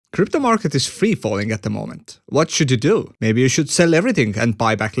Crypto market is free falling at the moment. What should you do? Maybe you should sell everything and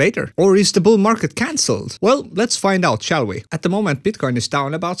buy back later. Or is the bull market cancelled? Well, let's find out, shall we? At the moment, Bitcoin is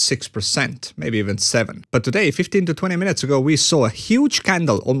down about 6%, maybe even 7%. But today, 15 to 20 minutes ago, we saw a huge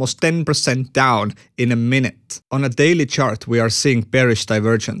candle, almost 10% down in a minute. On a daily chart, we are seeing bearish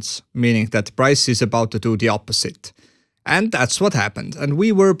divergence, meaning that price is about to do the opposite. And that's what happened, and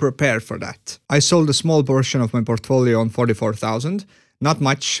we were prepared for that. I sold a small portion of my portfolio on 44,000. Not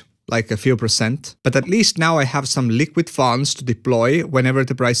much, like a few percent, but at least now I have some liquid funds to deploy whenever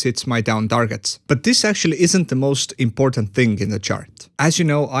the price hits my down targets. But this actually isn't the most important thing in the chart. As you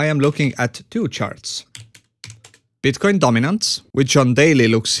know, I am looking at two charts. Bitcoin dominance, which on daily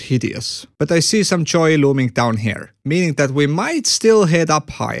looks hideous, but I see some joy looming down here, meaning that we might still head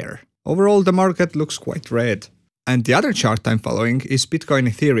up higher. Overall, the market looks quite red. And the other chart I'm following is Bitcoin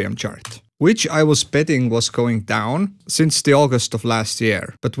Ethereum chart, which I was betting was going down since the August of last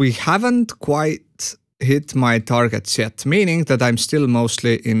year. But we haven't quite hit my targets yet, meaning that I'm still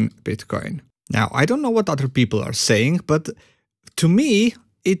mostly in Bitcoin. Now, I don't know what other people are saying, but to me,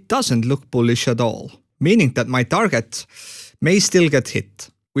 it doesn't look bullish at all, meaning that my target may still get hit.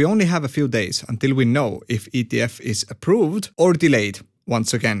 We only have a few days until we know if ETF is approved or delayed.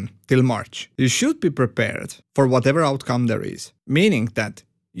 Once again, till March. You should be prepared for whatever outcome there is, meaning that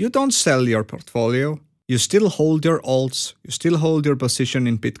you don't sell your portfolio, you still hold your alts, you still hold your position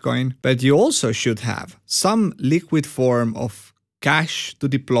in Bitcoin, but you also should have some liquid form of cash to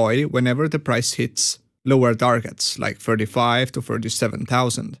deploy whenever the price hits lower targets, like 35 to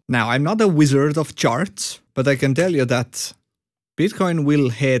 37,000. Now, I'm not a wizard of charts, but I can tell you that Bitcoin will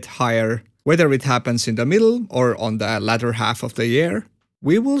head higher, whether it happens in the middle or on the latter half of the year.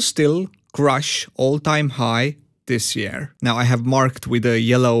 We will still crush all-time high this year. Now I have marked with a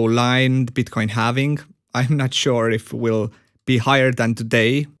yellow line Bitcoin halving. I'm not sure if it will be higher than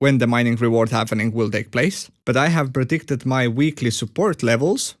today when the mining reward halving will take place. But I have predicted my weekly support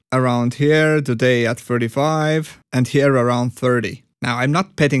levels around here today at 35 and here around 30. Now I'm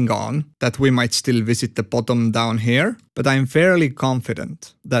not betting on that we might still visit the bottom down here, but I'm fairly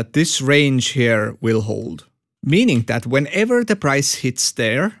confident that this range here will hold. Meaning that whenever the price hits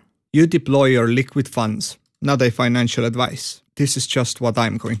there, you deploy your liquid funds. Not a financial advice. This is just what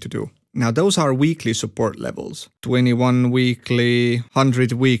I'm going to do. Now those are weekly support levels. 21 weekly,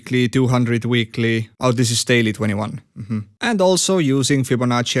 100 weekly, 200 weekly. Oh, this is daily 21. And also using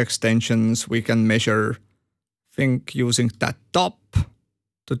Fibonacci extensions, we can measure, I think using that top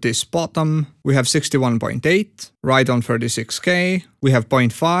to this bottom, we have 61.8, right on 36k. We have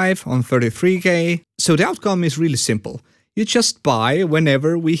 0.5 on 33k. So the outcome is really simple. You just buy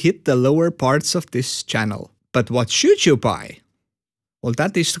whenever we hit the lower parts of this channel. But what should you buy? Well,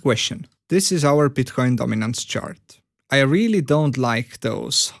 that is the question. This is our Bitcoin dominance chart. I really don't like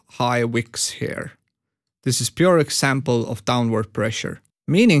those high wicks here. This is pure example of downward pressure,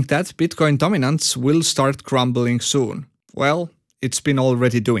 meaning that Bitcoin dominance will start crumbling soon. Well, it's been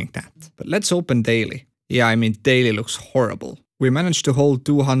already doing that. But let's open daily. Yeah, I mean, daily looks horrible. We managed to hold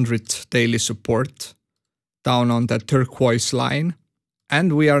 200 daily support down on that turquoise line.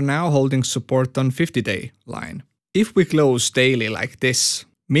 And we are now holding support on 50-day line. If we close daily like this,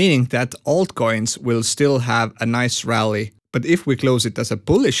 meaning that altcoins will still have a nice rally, but if we close it as a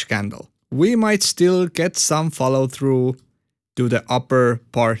bullish candle, we might still get some follow through to the upper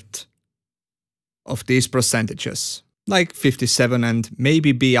part of these percentages. Like 57 and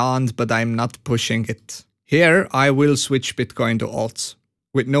maybe beyond, but I'm not pushing it. Here I will switch Bitcoin to alts,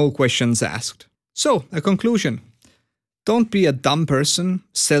 with no questions asked. So, a conclusion. Don't be a dumb person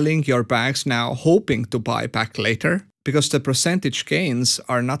selling your bags now hoping to buy back later, because the percentage gains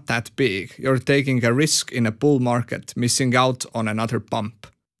are not that big. You're taking a risk in a bull market, missing out on another bump.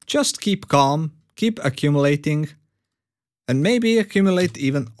 Just keep calm, keep accumulating, and maybe accumulate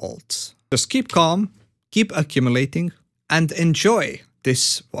even alts. Just keep calm, keep accumulating, and enjoy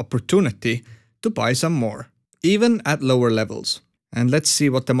this opportunity to buy some more, even at lower levels. And let's see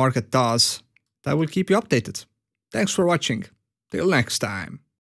what the market does. That will keep you updated. Thanks for watching. Till next time.